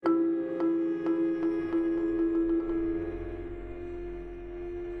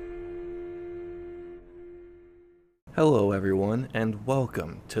Hello, everyone, and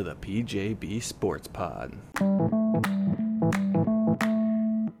welcome to the PJB Sports Pod.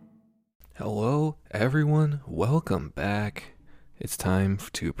 Hello, everyone, welcome back. It's time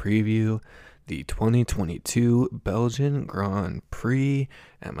to preview the 2022 Belgian Grand Prix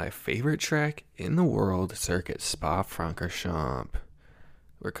at my favorite track in the world, Circuit Spa-Francorchamps.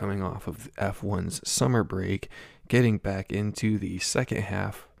 We're coming off of F1's summer break, getting back into the second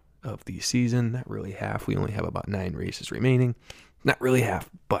half of the season. Not really half, we only have about 9 races remaining. Not really half,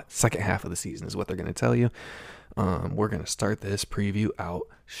 but second half of the season is what they're going to tell you. We're going to start this preview out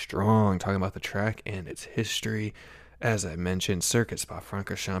strong, talking about the track and its history. As I mentioned, Circuit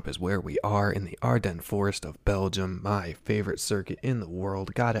Spa-Francorchamps is where we are in the Ardennes Forest of Belgium, my favorite circuit in the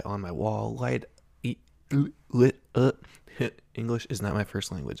world. Got it on my wall, lit up. English is not my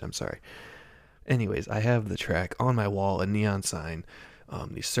first language, I'm sorry. Anyways, I have the track on my wall, a neon sign.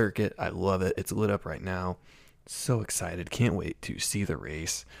 The circuit, I love it. It's lit up right now. So excited. Can't wait to see the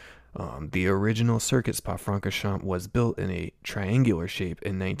race. The original Circuit Spa-Francorchamps was built in a triangular shape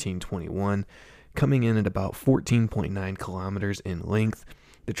in 1921, coming in at about 14.9 kilometers in length.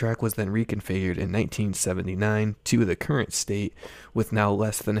 The track was then reconfigured in 1979 to the current state, with now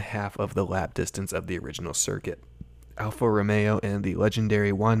less than half of the lap distance of the original circuit. Alfa Romeo and the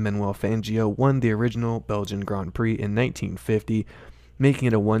legendary Juan Manuel Fangio won the original Belgian Grand Prix in 1950, making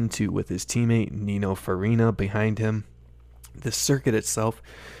it a 1-2 with his teammate Nino Farina behind him. The circuit itself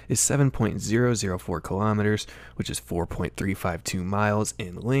is 7.004 kilometers, which is 4.352 miles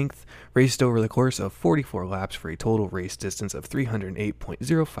in length, raced over the course of 44 laps for a total race distance of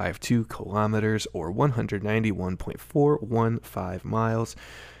 308.052 kilometers or 191.415 miles.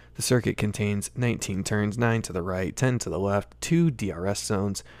 The circuit contains 19 turns, 9 to the right, 10 to the left, 2 DRS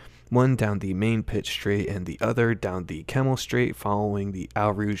zones, one down the main pit straight and the other down the Camel straight, following the Eau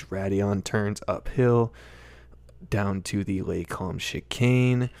Rouge Radillon turns uphill down to the Les Combes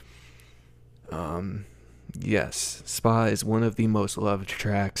chicane. Yes, Spa is one of the most loved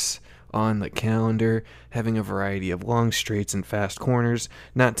tracks on the calendar, having a variety of long straights and fast corners,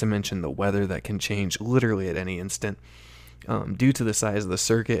 not to mention the weather that can change literally at any instant. Due to the size of the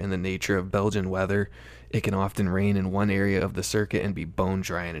circuit and the nature of Belgian weather, it can often rain in one area of the circuit and be bone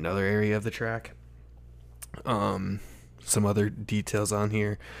dry in another area of the track. Some other details on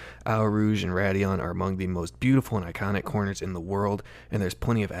here. Eau Rouge and Radillon are among the most beautiful and iconic corners in the world, and there's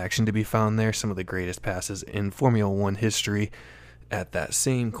plenty of action to be found there. Some of the greatest passes in Formula One history at that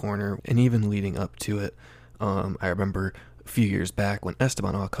same corner, and even leading up to it. I remember a few years back when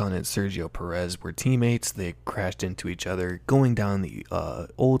Esteban Ocon and Sergio Perez were teammates. They crashed into each other going down the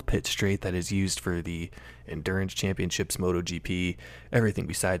old pit straight that is used for the Endurance Championships, MotoGP, everything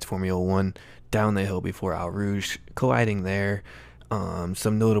besides Formula One, down the hill before Eau Rouge, colliding there.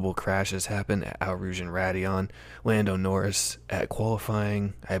 Some notable crashes happened at Eau Rouge and Radillon. Lando Norris at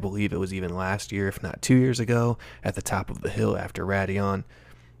qualifying, I believe it was even last year, if not 2 years ago, at the top of the hill after Radillon.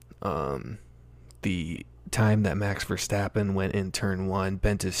 The time that Max Verstappen went in turn 1,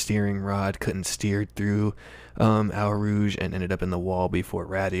 bent his steering rod, couldn't steer through Eau Rouge, and ended up in the wall before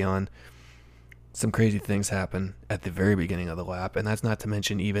Radillon. Some crazy things happen at the very beginning of the lap, and that's not to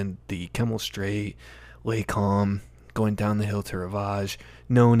mention even the Camel straight, Les Combes, going down the hill to Rivage,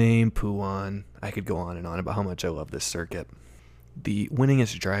 No Name, Pouan. I could go on and on about how much I love this circuit. The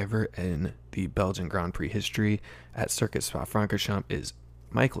winningest driver in the Belgian Grand Prix history at Circuit Spa-Francorchamps is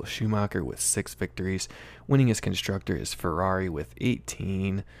Michael Schumacher with 6 victories. Winningest constructor is Ferrari with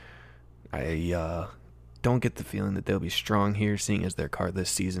 18. I don't get the feeling that they'll be strong here, seeing as their car this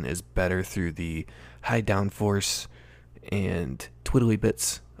season is better through the high downforce and twiddly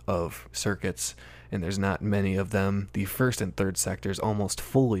bits of circuits, and there's not many of them. The first and third sectors almost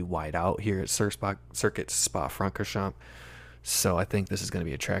fully wide out here at Circuit Spa-Francorchamps, so I think this is going to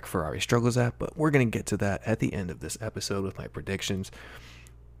be a track Ferrari struggles at, but we're going to get to that at the end of this episode with my predictions.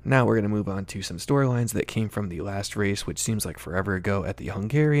 Now we're going to move on to some storylines that came from the last race, which seems like forever ago, at the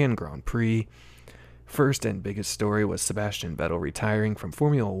Hungarian Grand Prix. First and biggest story was Sebastian Vettel retiring from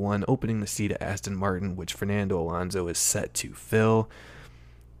Formula One, opening the seat at Aston Martin, which Fernando Alonso is set to fill.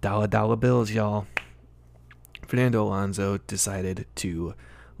 Dollar bills, y'all. Fernando Alonso decided to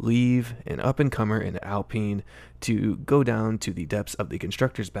leave an up-and-comer in Alpine to go down to the depths of the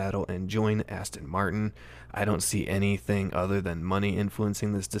constructors' battle and join Aston Martin. I don't see anything other than money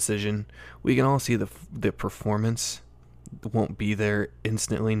influencing this decision. We can all see the performance won't be there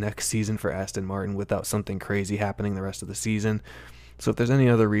instantly next season for Aston Martin without something crazy happening the rest of the season. So if there's any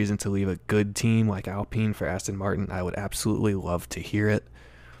other reason to leave a good team like Alpine for Aston Martin, I would absolutely love to hear it.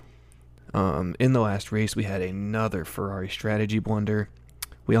 In the last race, we had another Ferrari strategy blunder.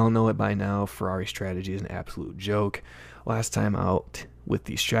 We all know it by now. Ferrari's strategy is an absolute joke. Last time out with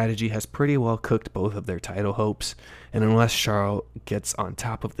the strategy has pretty well cooked both of their title hopes. And unless Charles gets on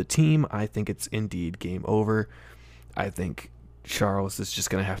top of the team, I think it's indeed game over. I think Charles is just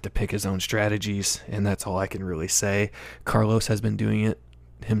going to have to pick his own strategies, and that's all I can really say. Carlos has been doing it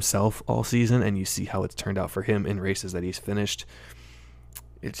himself all season, and you see how it's turned out for him in races that he's finished.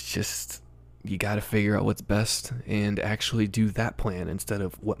 It's just, you got to figure out what's best and actually do that plan instead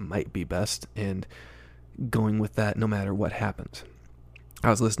of what might be best and going with that no matter what happens. I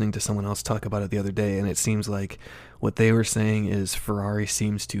was listening to someone else talk about it the other day, and it seems like what they were saying is Ferrari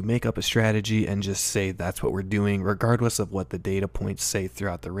seems to make up a strategy and just say that's what we're doing, regardless of what the data points say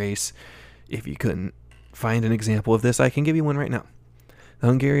throughout the race. If you couldn't find an example of this, I can give you one right now. The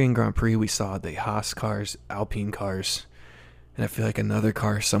Hungarian Grand Prix, we saw the Haas cars, Alpine cars, and I feel like another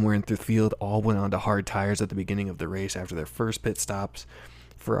car somewhere in the field all went onto hard tires at the beginning of the race after their first pit stops.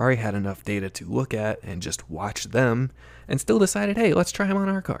 Ferrari had enough data to look at and just watch them and still decided, hey, let's try them on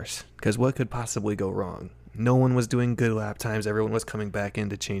our cars, because what could possibly go wrong? No one was doing good lap times. Everyone was coming back in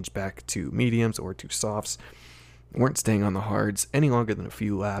to change back to mediums or to softs. Weren't staying on the hards any longer than a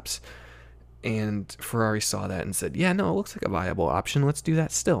few laps. And Ferrari saw that and said, yeah, no, it looks like a viable option. Let's do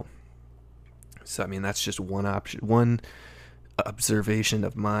that still. So, I mean, that's just one option, one observation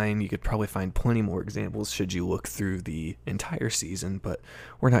of mine. You could probably find plenty more examples should you look through the entire season, but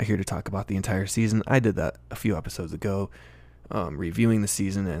we're not here to talk about the entire season. I did that a few episodes ago, reviewing the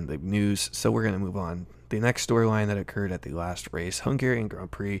season and the news, so we're going to move on. The next storyline that occurred at the last race, Hungarian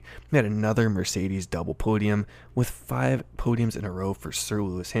Grand Prix, we had another Mercedes double podium with 5 podiums in a row for Sir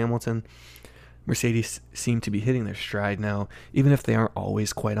Lewis Hamilton. Mercedes seem to be hitting their stride now. Even if they aren't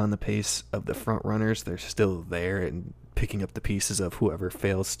always quite on the pace of the front runners, they're still there and picking up the pieces of whoever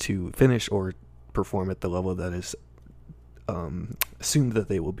fails to finish or perform at the level that is assumed that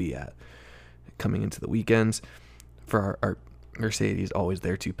they will be at coming into the weekends. For our Mercedes, always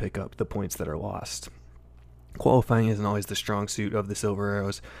there to pick up the points that are lost. Qualifying isn't always the strong suit of the Silver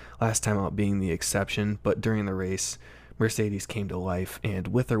Arrows, last time out being the exception, but during the race, Mercedes came to life, and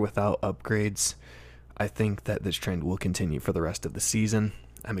with or without upgrades, I think that this trend will continue for the rest of the season.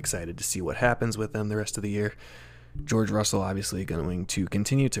 I'm excited to see what happens with them the rest of the year. George Russell obviously going to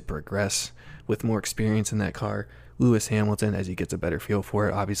continue to progress with more experience in that car. Lewis Hamilton, as he gets a better feel for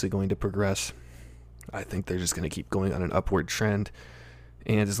it, obviously going to progress. I think they're just going to keep going on an upward trend.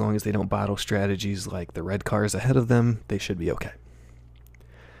 And as long as they don't bottle strategies like the red cars ahead of them, they should be okay.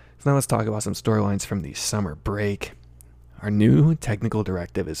 So now let's talk about some storylines from the summer break. Our new technical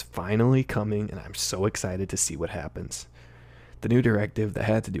directive is finally coming, and I'm so excited to see what happens. The new directive that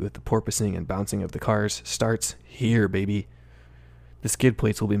had to do with the porpoising and bouncing of the cars starts here, baby. The skid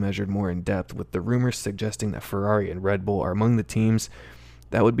plates will be measured more in depth, with the rumors suggesting that Ferrari and Red Bull are among the teams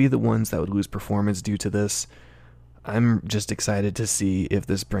that would be the ones that would lose performance due to this. I'm just excited to see if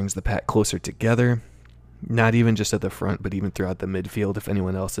this brings the pack closer together, not even just at the front, but even throughout the midfield, if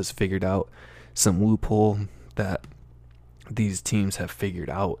anyone else has figured out some loophole that these teams have figured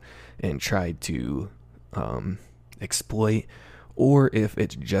out and tried to exploit, or if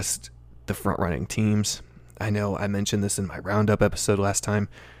it's just the front-running teams. I know I mentioned this in my roundup episode last time.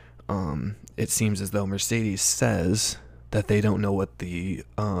 It seems as though Mercedes says that they don't know what the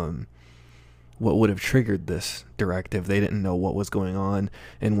what would have triggered this directive. They didn't know what was going on,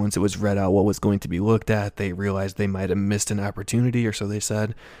 and once it was read out what was going to be looked at, they realized they might have missed an opportunity, or so they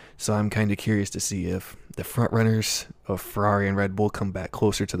said. So I'm kind of curious to see if the front runners of Ferrari and Red Bull come back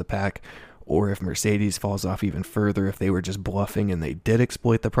closer to the pack, or if Mercedes falls off even further, if they were just bluffing and they did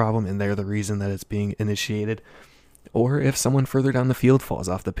exploit the problem and they're the reason that it's being initiated, or if someone further down the field falls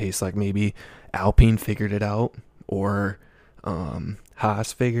off the pace, like maybe Alpine figured it out, or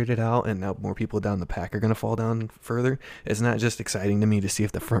Haas figured it out, and now more people down the pack are going to fall down further. It's not just exciting to me to see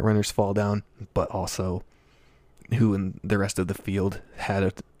if the front runners fall down, but also who in the rest of the field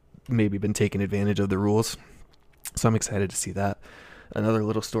had maybe been taking advantage of the rules. So I'm excited to see that. Another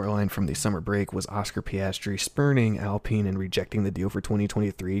little storyline from the summer break was Oscar Piastri spurning Alpine and rejecting the deal for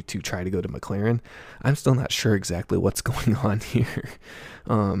 2023 to try to go to McLaren. I'm still not sure exactly what's going on here.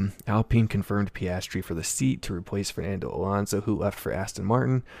 Alpine confirmed Piastri for the seat to replace Fernando Alonso, who left for Aston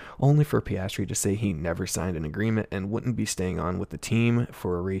Martin, only for Piastri to say he never signed an agreement and wouldn't be staying on with the team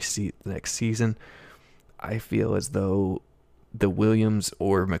for a race seat the next season. I feel as though the Williams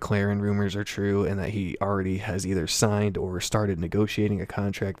or McLaren rumors are true, and that he already has either signed or started negotiating a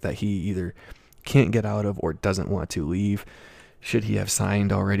contract that he either can't get out of or doesn't want to leave. Should he have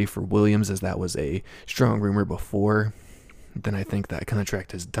signed already for Williams, as that was a strong rumor before, then I think that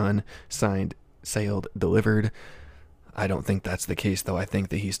contract is done, signed, sailed, delivered. I don't think that's the case, though. I think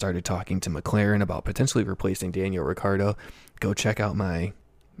that he started talking to McLaren about potentially replacing Daniel Ricciardo. Go check out my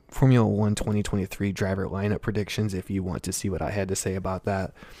Formula 1 2023 driver lineup predictions if you want to see what I had to say about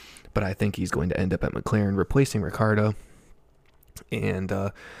that. But I think he's going to end up at McLaren replacing Ricciardo. And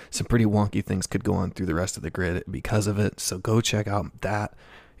some pretty wonky things could go on through the rest of the grid because of it. So go check out that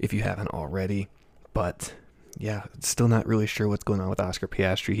if you haven't already. But yeah, still not really sure what's going on with Oscar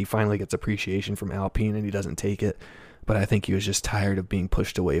Piastri. He finally gets appreciation from Alpine and he doesn't take it. But I think he was just tired of being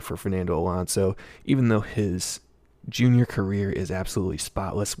pushed away for Fernando Alonso, even though his junior career is absolutely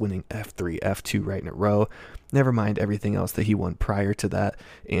spotless, winning F3, F2 right in a row. Never mind everything else that he won prior to that,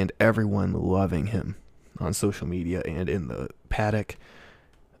 and everyone loving him on social media and in the paddock.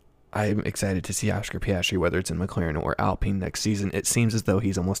 I'm excited to see Oscar Piastri, whether it's in McLaren or Alpine next season. It seems as though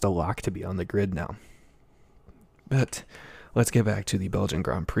he's almost a lock to be on the grid now. But let's get back to the Belgian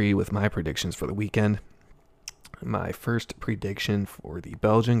Grand Prix with my predictions for the weekend. My first prediction for the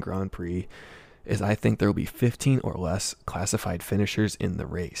Belgian Grand Prix is I think there will be 15 or less classified finishers in the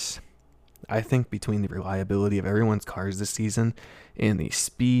race. I think between the reliability of everyone's cars this season and the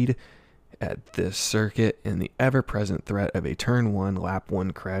speed at this circuit and the ever-present threat of a turn 1, lap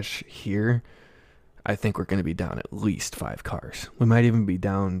 1 crash here, I think we're going to be down at least 5 cars. We might even be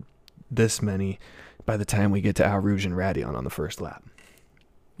down this many by the time we get to Eau Rouge and Raidillon on the first lap.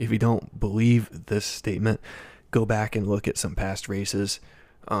 If you don't believe this statement, go back and look at some past races.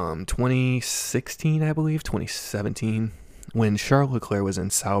 2016, I believe, 2017, when Charles Leclerc was in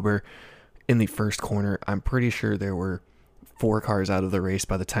Sauber in the first corner, I'm pretty sure there were 4 cars out of the race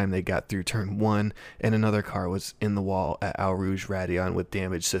by the time they got through turn 1, and another car was in the wall at Eau Rouge Raidillon with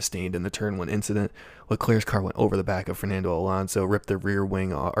damage sustained in the turn 1 incident. Leclerc's car went over the back of Fernando Alonso, ripped the rear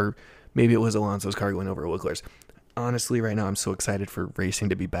wing off, or maybe it was Alonso's car going over Leclerc's. Honestly, right now I'm so excited for racing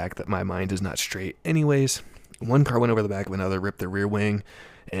to be back that my mind is not straight. Anyways, one car went over the back of another, ripped the rear wing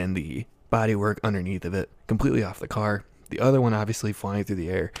and the bodywork underneath of it completely off the car. The other one, obviously flying through the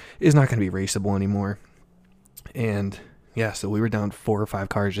air, is not going to be raceable anymore. And yeah, so we were down 4 or 5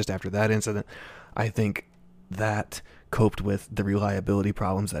 cars just after that incident. I think that coped with the reliability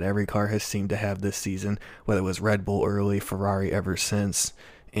problems that every car has seemed to have this season, whether it was Red Bull early, Ferrari ever since,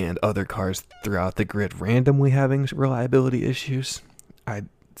 and other cars throughout the grid randomly having reliability issues. I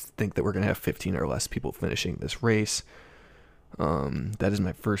think that we're going to have 15 or less people finishing this race. That is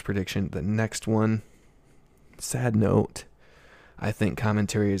my first prediction. The next one, sad note, I think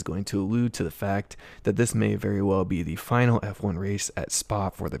commentary is going to allude to the fact that this may very well be the final F1 race at Spa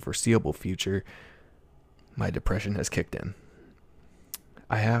for the foreseeable future. My depression has kicked in.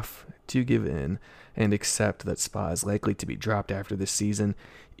 I have to give in and accept that Spa is likely to be dropped after this season,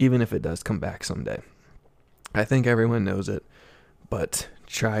 even if it does come back someday. I think everyone knows it, but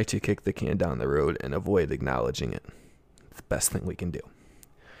try to kick the can down the road and avoid acknowledging it. It's the best thing we can do.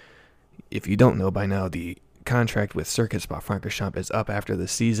 If you don't know by now, the contract with Circuit Spa-Francorchamps is up after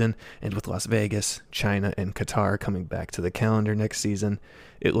this season, and with Las Vegas, China, and Qatar coming back to the calendar next season,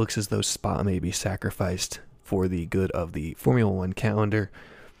 it looks as though Spa may be sacrificed for the good of the Formula 1 calendar.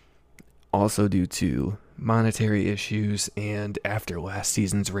 Also due to monetary issues, and after last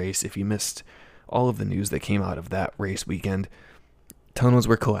season's race, if you missed all of the news that came out of that race weekend, tunnels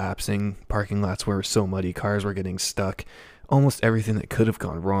were collapsing, parking lots were so muddy, cars were getting stuck. Almost everything that could have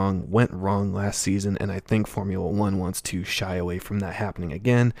gone wrong went wrong last season, and I think Formula 1 wants to shy away from that happening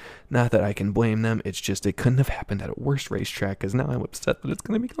again. Not that I can blame them, it's just it couldn't have happened at a worse racetrack, because now I'm upset that it's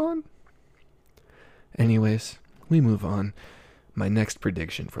going to be gone. Anyways, we move on. My next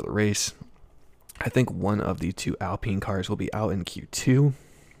prediction for the race, I think one of the 2 Alpine cars will be out in Q2.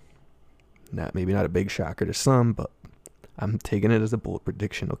 Maybe not a big shocker to some, but I'm taking it as a bold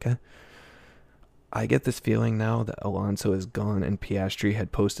prediction, okay? I get this feeling now that Alonso is gone and Piastri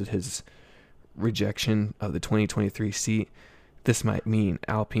had posted his rejection of the 2023 seat. This might mean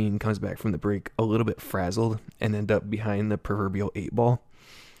Alpine comes back from the break a little bit frazzled and end up behind the proverbial 8 ball.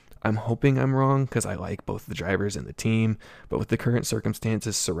 I'm hoping I'm wrong because I like both the drivers and the team, but with the current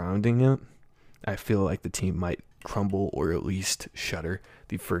circumstances surrounding it, I feel like the team might crumble or at least shudder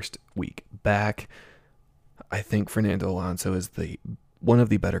the first week back. I think Fernando Alonso is one of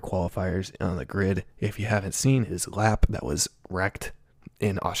the better qualifiers on the grid. If you haven't seen his lap that was wrecked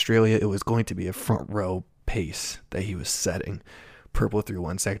in Australia, it was going to be a front row pace that he was setting. Purple through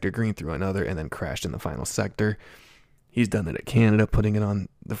one sector, green through another, and then crashed in the final sector. He's done it at Canada, putting it on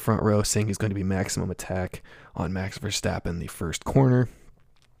the front row, saying he's going to be maximum attack on Max Verstappen the first corner.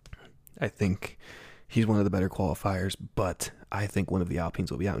 I think he's one of the better qualifiers, but I think one of the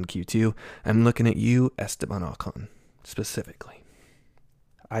Alpines will be out in Q2. I'm looking at you, Esteban Ocon, specifically.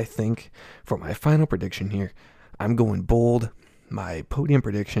 I think for my final prediction here, I'm going bold. My podium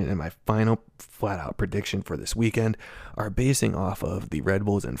prediction and my final flat-out prediction for this weekend are basing off of the Red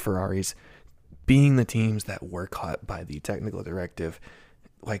Bulls and Ferraris being the teams that were caught by the technical directive,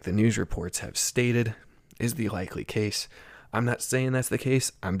 like the news reports have stated, is the likely case. I'm not saying that's the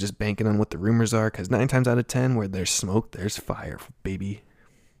case. I'm just banking on what the rumors are, because 9 times out of 10, where there's smoke, there's fire, baby.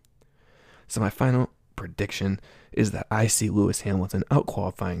 So my final prediction is that I see Lewis Hamilton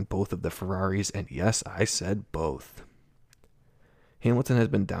outqualifying both of the Ferraris, and yes, I said both. Hamilton has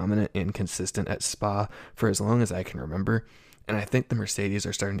been dominant and consistent at Spa for as long as I can remember, and I think the Mercedes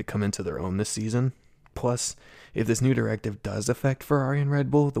are starting to come into their own this season. Plus, if this new directive does affect Ferrari and Red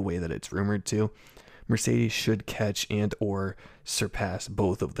Bull the way that it's rumored to, Mercedes should catch and or surpass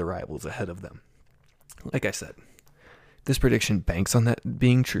both of the rivals ahead of them. Like I said, this prediction banks on that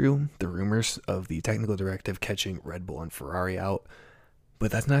being true, the rumors of the technical directive catching Red Bull and Ferrari out,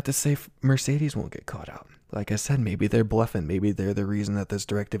 but that's not to say Mercedes won't get caught out. Like I said, maybe they're bluffing. Maybe they're the reason that this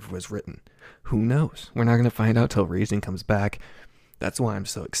directive was written. Who knows? We're not going to find out till racing comes back. That's why I'm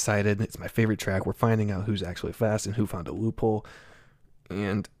so excited. It's my favorite track. We're finding out who's actually fast and who found a loophole.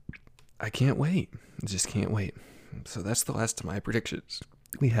 And I can't wait. I just can't wait. So that's the last of my predictions.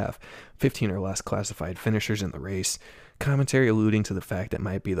 We have 15 or less classified finishers in the race. Commentary alluding to the fact it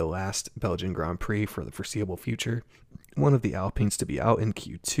might be the last Belgian Grand Prix for the foreseeable future. One of the Alpines to be out in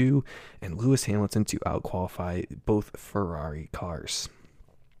Q2, and Lewis Hamilton to outqualify both Ferrari cars.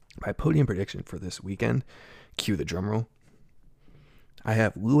 My podium prediction for this weekend, cue the drumroll, I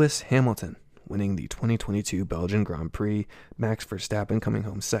have Lewis Hamilton winning the 2022 Belgian Grand Prix, Max Verstappen coming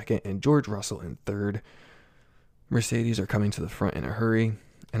home second, and George Russell in third. Mercedes are coming to the front in a hurry,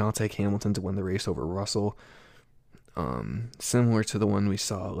 and I'll take Hamilton to win the race over Russell. Similar to the one we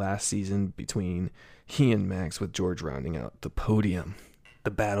saw last season between he and Max, with George rounding out the podium.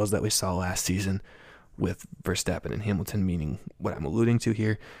 The battles that we saw last season with Verstappen and Hamilton, meaning what I'm alluding to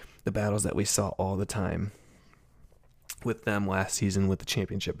here, the battles that we saw all the time with them last season with the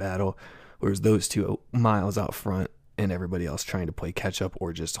championship battle, whereas those two miles out front and everybody else trying to play catch up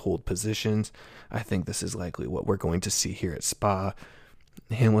or just hold positions. I think this is likely what we're going to see here at Spa.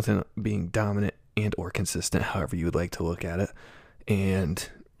 Hamilton being dominant and or consistent, however you would like to look at it, and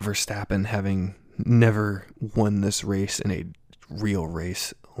Verstappen having never won this race in a real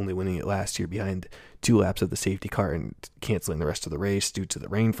race, only winning it last year behind 2 laps of the safety car and canceling the rest of the race due to the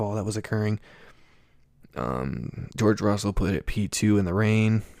rainfall that was occurring. George Russell put it at P2 in the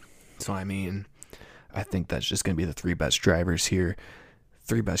rain. So, I think that's just going to be the 3 best drivers here.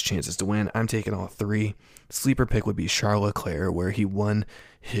 3 best chances to win. I'm taking all 3. Sleeper pick would be Charles Leclerc, where he won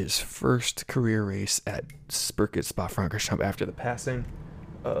his first career race at Spa-Francorchamps after the passing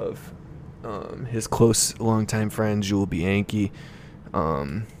of his close longtime friend Jules Bianchi.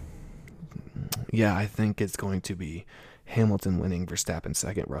 I think it's going to be Hamilton winning, Verstappen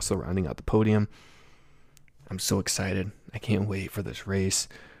second, Russell rounding out the podium. I'm so excited. I can't wait for this race.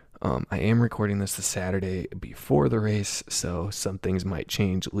 I am recording this the Saturday before the race, so some things might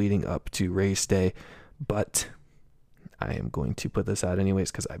change leading up to race day, but I am going to put this out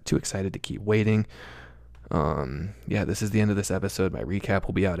anyways because I'm too excited to keep waiting. This is the end of this episode. My recap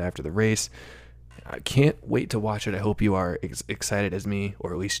will be out after the race. I can't wait to watch it. I hope you are excited as me,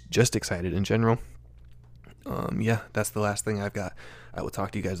 or at least just excited in general. That's the last thing I've got. I will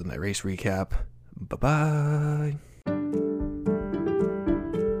talk to you guys in my race recap. Bye-bye.